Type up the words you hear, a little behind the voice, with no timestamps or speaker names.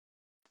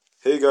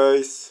Hey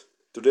guys,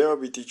 today I'll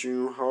be teaching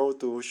you how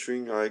to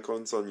shrink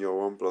icons on your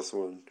OnePlus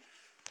One.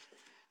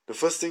 The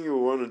first thing you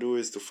want to do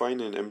is to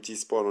find an empty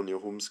spot on your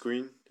home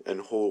screen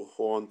and hold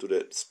on to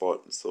that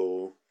spot.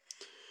 So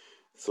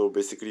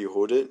basically you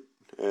hold it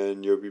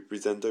and you'll be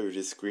presented with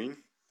this screen.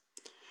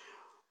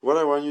 What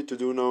I want you to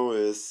do now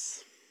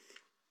is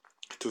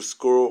to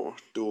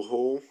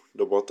hold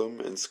the bottom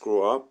and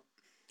scroll up,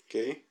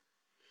 okay?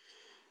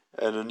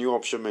 And a new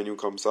option menu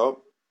comes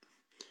up.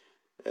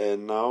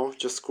 And now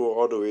just scroll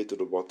all the way to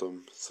the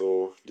bottom.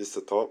 So this is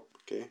the top,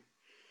 okay?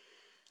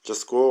 Just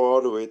scroll all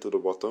the way to the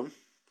bottom.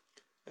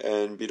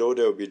 And below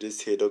there will be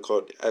this header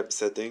called app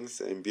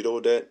settings, and below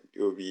that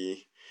it will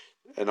be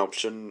an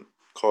option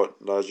called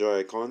larger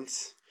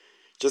icons.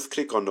 Just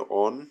click on the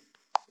on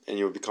and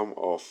it will become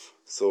off.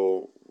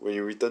 So when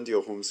you return to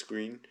your home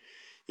screen,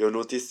 you'll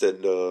notice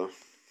that the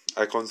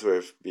icons will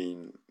have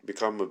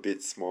become a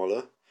bit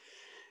smaller.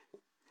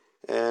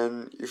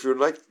 And if you'd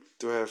like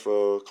to have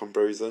a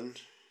comparison,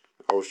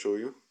 I'll show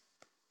you.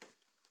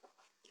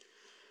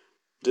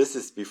 This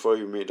is before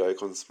you make the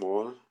icon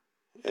small,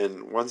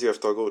 and once you have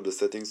toggled the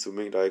settings to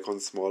make the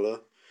icon smaller,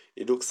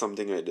 it looks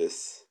something like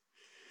this.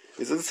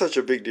 It isn't such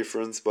a big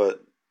difference,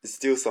 but it's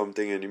still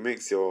something, and it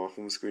makes your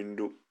home screen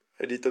look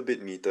a little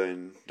bit neater,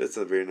 and that's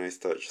a very nice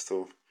touch.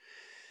 So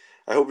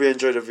I hope you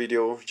enjoyed the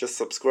video. Just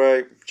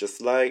subscribe,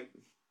 just like.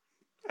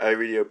 I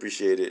really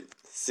appreciate it.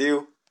 See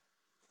you!